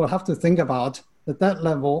 we'll have to think about the debt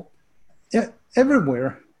level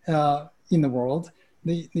everywhere in the world.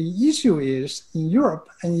 The issue is in Europe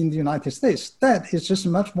and in the United States, debt is just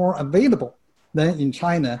much more available than in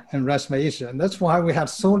China and rest of Asia. And that's why we have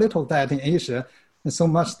so little debt in Asia and so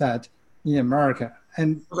much debt in America.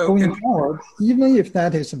 And going forward, even if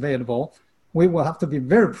that is available, we will have to be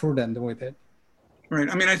very prudent with it. Right.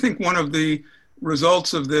 I mean, I think one of the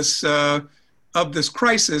results of this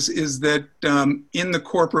crisis is that in the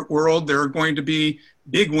corporate world, there are going to be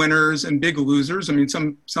big winners and big losers. I mean,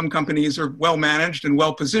 some companies are well managed and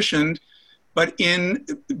well positioned, but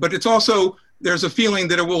it's also, there's a feeling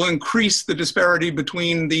that it will increase the disparity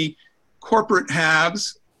between the corporate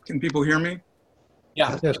haves. Can people hear me?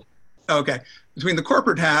 Yeah. Yes. Okay. Between the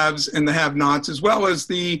corporate haves and the have-nots, as well as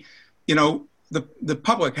the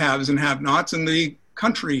public haves and have-nots and the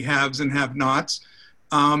country haves and have-nots.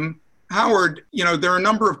 Howard, there are a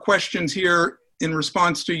number of questions here in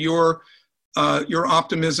response to your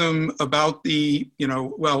optimism about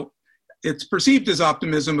it's perceived as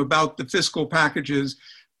optimism about the fiscal packages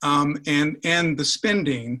and the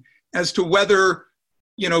spending, as to whether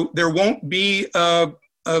there won't be a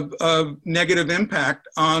negative impact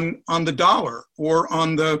on the dollar or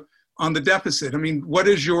on the deficit. I mean, what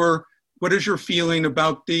is your feeling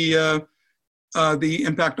about the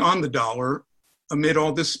impact on the dollar amid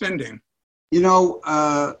all this spending?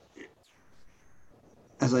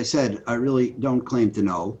 As I said, I really don't claim to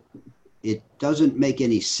know. It doesn't make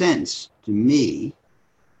any sense to me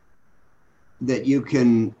that you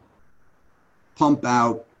can pump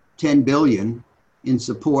out $10 billion in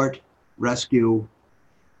support, rescue,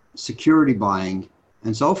 security buying,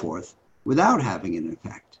 and so forth without having an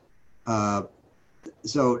effect.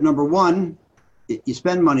 So number one, you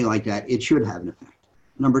spend money like that, it should have an effect.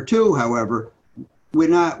 Number two, however, we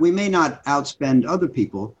may not outspend other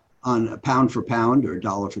people on a pound for pound or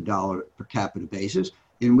dollar for dollar per capita basis,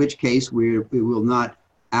 in which case we will not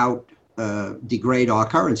degrade our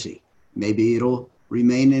currency. Maybe it'll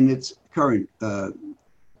remain in its current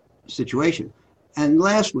situation. And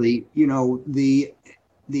lastly, the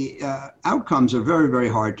outcomes are very, very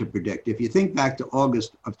hard to predict. If you think back to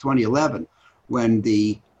August of 2011, when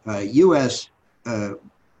the U.S.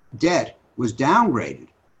 Debt was downgraded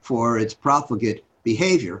for its profligate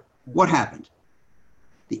behavior, what happened?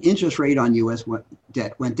 The interest rate on U.S.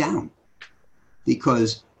 debt went down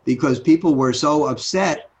because people were so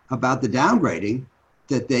upset about the downgrading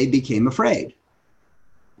that they became afraid.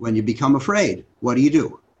 When you become afraid, what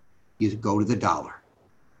do? You go to the dollar.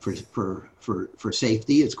 For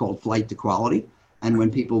safety, it's called flight to quality. And when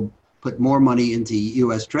people put more money into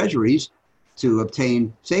U.S. treasuries to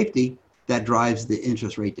obtain safety, that drives the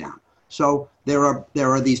interest rate down. So there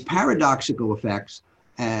are these paradoxical effects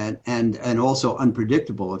and also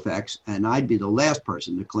unpredictable effects. And I'd be the last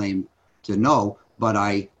person to claim to know, but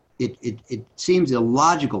it seems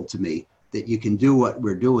illogical to me that you can do what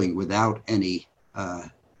we're doing without any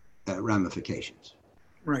ramifications.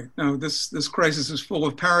 Right. No, this crisis is full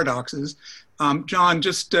of paradoxes. John,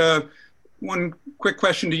 just one quick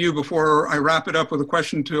question to you before I wrap it up with a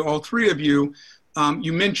question to all three of you.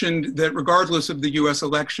 You mentioned that regardless of the U.S.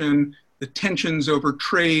 election, the tensions over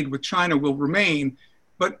trade with China will remain.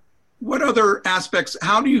 But what other aspects,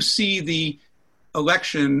 how do you see the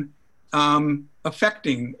election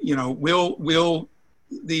affecting, will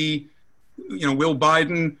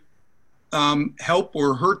Biden help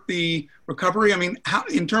or hurt the recovery? I mean, how,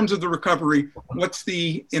 in terms of the recovery, what's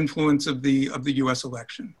the influence of the U.S.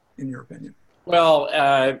 election, in your opinion? Well,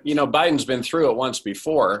 Biden's been through it once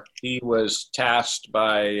before. He was tasked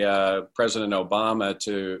by President Obama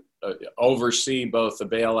to oversee both the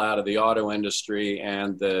bailout of the auto industry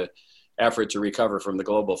and the effort to recover from the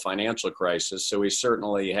global financial crisis. So he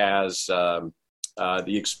certainly has the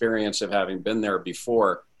experience of having been there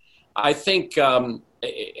before. I think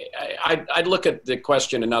I'd look at the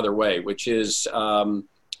question another way, which is,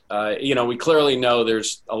 we clearly know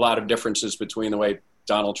there's a lot of differences between the way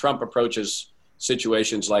Donald Trump approaches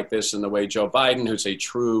situations like this and the way Joe Biden, who's a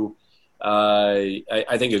true, I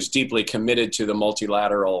think is deeply committed to the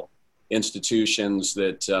multilateral institutions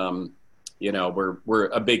that, were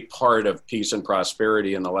a big part of peace and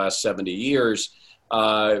prosperity in the last 70 years,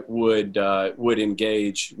 would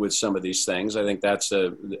engage with some of these things. I think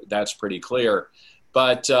that's pretty clear.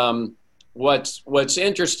 But what's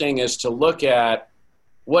interesting is to look at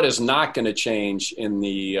what is not going to change in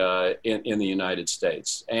the United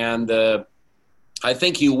States, and I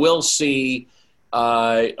think you will see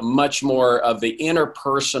much more of the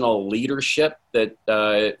interpersonal leadership that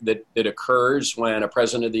occurs when a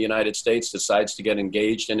president of the United States decides to get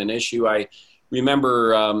engaged in an issue. I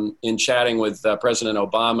remember in chatting with President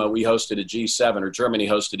Obama, we hosted a G7, or Germany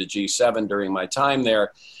hosted a G7 during my time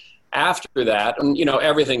there. After that, and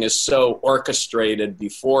everything is so orchestrated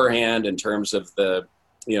beforehand in terms of the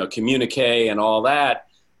communique and all that.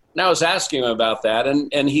 And I was asking him about that,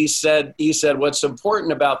 and he said what's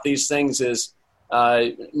important about these things is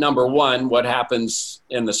number one, what happens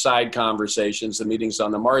in the side conversations, the meetings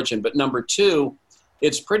on the margin, but number two,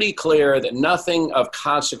 it's pretty clear that nothing of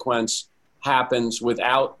consequence happens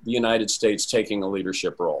without the United States taking a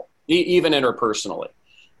leadership role, even interpersonally.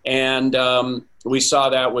 And we saw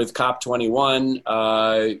that with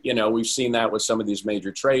COP21. We've seen that with some of these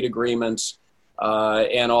major trade agreements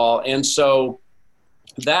and all. And so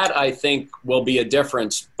that, I think, will be a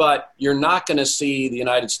difference. But you're not going to see the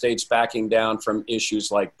United States backing down from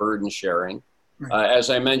issues like burden sharing. As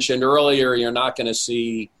I mentioned earlier, you're not going to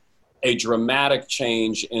see a dramatic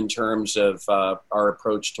change in terms of our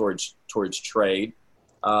approach towards trade.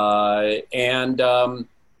 But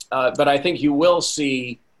I think you will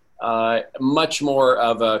see much more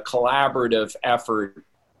of a collaborative effort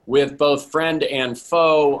with both friend and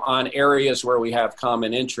foe on areas where we have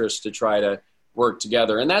common interests to try to work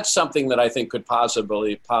together. And that's something that I think could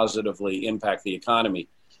positively impact the economy.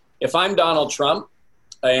 If I'm Donald Trump,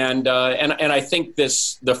 and I think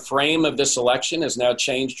the frame of this election has now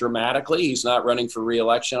changed dramatically. He's not running for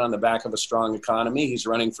re-election on the back of a strong economy. He's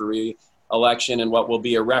running for re-election in what will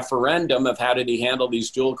be a referendum of how did he handle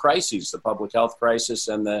these dual crises, the public health crisis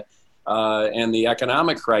and the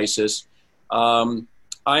economic crisis. I'm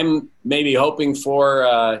maybe hoping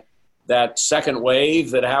for that second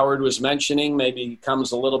wave that Howard was mentioning maybe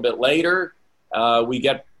comes a little bit later. We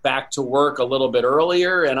get back to work a little bit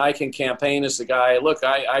earlier, and I can campaign as the guy, look,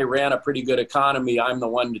 I ran a pretty good economy. I'm the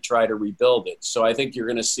one to try to rebuild it. So I think you're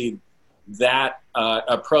going to see that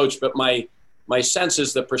approach. But my sense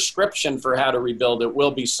is the prescription for how to rebuild it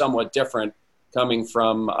will be somewhat different coming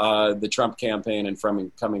from the Trump campaign and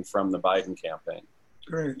coming from the Biden campaign.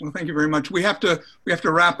 Great. Well, thank you very much. We have to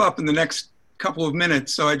wrap up in the next couple of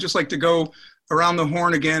minutes. So I'd just like to go around the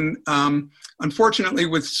horn again. Unfortunately,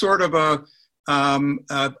 with sort of a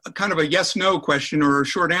kind of a yes/no question or a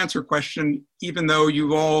short answer question, even though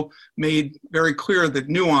you've all made very clear that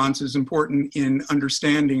nuance is important in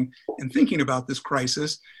understanding and thinking about this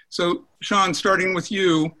crisis. So, Sean, starting with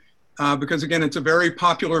you, because again, it's a very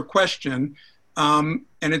popular question, and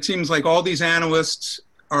it seems like all these analysts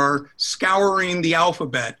are scouring the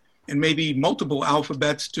alphabet and maybe multiple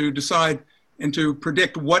alphabets to decide and to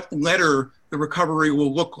predict what letter the recovery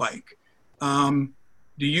will look like.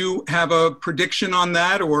 Do you have a prediction on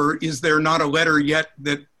that, or is there not a letter yet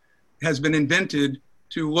that has been invented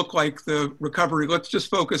to look like the recovery? Let's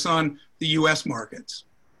just focus on the U.S. markets.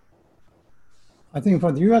 I think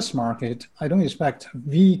for the U.S. market, I don't expect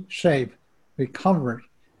V-shaped recovery.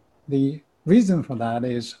 The reason for that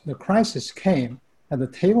is the crisis came at the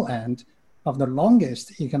tail end of the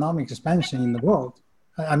longest economic expansion in the world,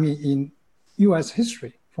 in U.S.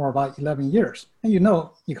 history for about 11 years. And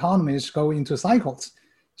economies go into cycles.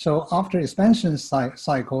 So after expansion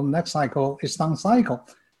cycle, next cycle is down cycle.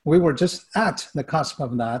 We were just at the cusp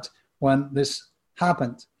of that when this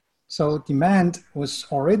happened. So demand was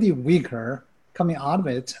already weaker. Coming out of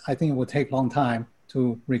it, I think it will take a long time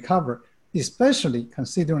to recover, especially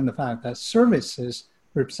considering the fact that services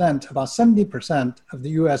represent about 70% of the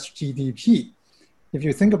US GDP. If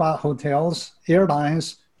you think about hotels,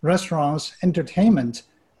 airlines, restaurants, entertainment,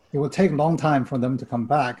 it will take a long time for them to come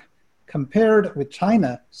back. Compared with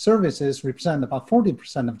China, services represent about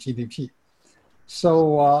 40% of GDP.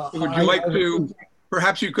 So would you like to,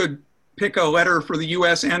 perhaps you could pick a letter for the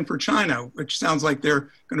US and for China, which sounds like they're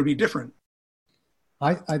going to be different.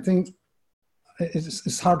 I think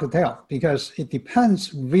it's hard to tell because it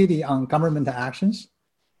depends really on government actions.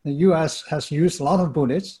 The US has used a lot of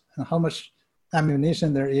bullets, and how much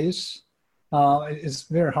ammunition there is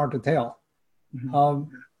very hard to tell.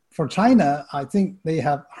 Mm-hmm. For China, I think they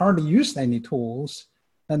have hardly used any tools,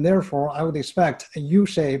 and therefore I would expect a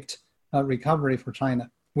U-shaped recovery for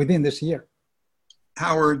China within this year.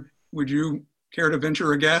 Howard, would you care to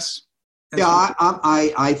venture a guess? Yeah,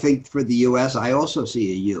 I think for the U.S., I also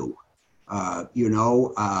see a U.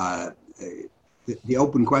 The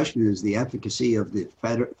open question is the efficacy of the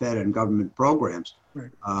Fed and government programs.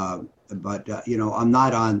 Right. But I'm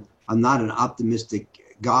not an optimistic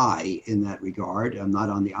guy in that regard. I'm not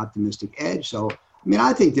on the optimistic edge. So,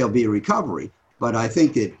 I think there'll be a recovery, but I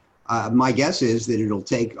think that my guess is that it'll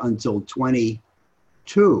take until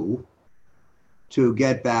 22 to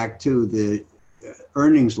get back to the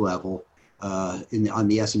earnings level on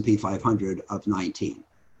the S&P 500 of 19.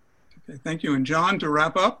 Okay, thank you. And John, to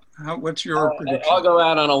wrap up, what's your prediction? I'll go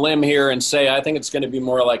out on a limb here and say I think it's going to be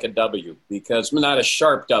more like a W, because not a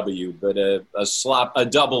sharp W, but a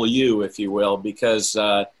W, if you will, because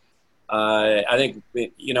I think,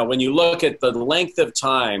 when you look at the length of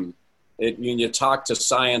time, when you talk to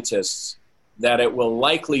scientists, that it will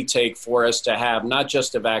likely take for us to have not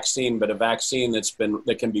just a vaccine, but a vaccine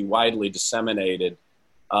that can be widely disseminated.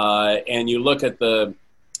 And you look at the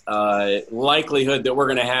likelihood that we're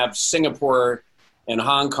going to have Singapore and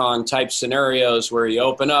Hong Kong type scenarios where you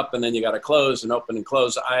open up and then you got to close and open and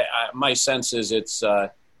close. My sense is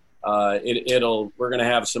we're going to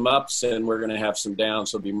have some ups and we're going to have some downs.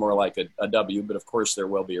 It'll be more like a W, but of course there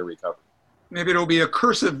will be a recovery. Maybe it'll be a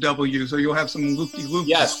cursive W, so you'll have some loop-de-loops.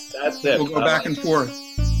 Yes, that's it. We'll go back and forth.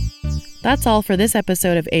 That's all for this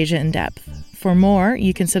episode of Asia in Depth. For more,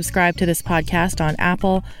 you can subscribe to this podcast on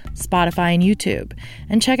Apple, Spotify, and YouTube,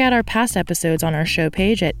 and check out our past episodes on our show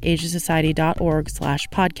page at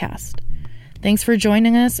asiasociety.org/podcast. Thanks for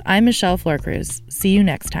joining us. I'm Michelle Florcruz. See you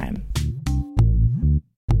next time.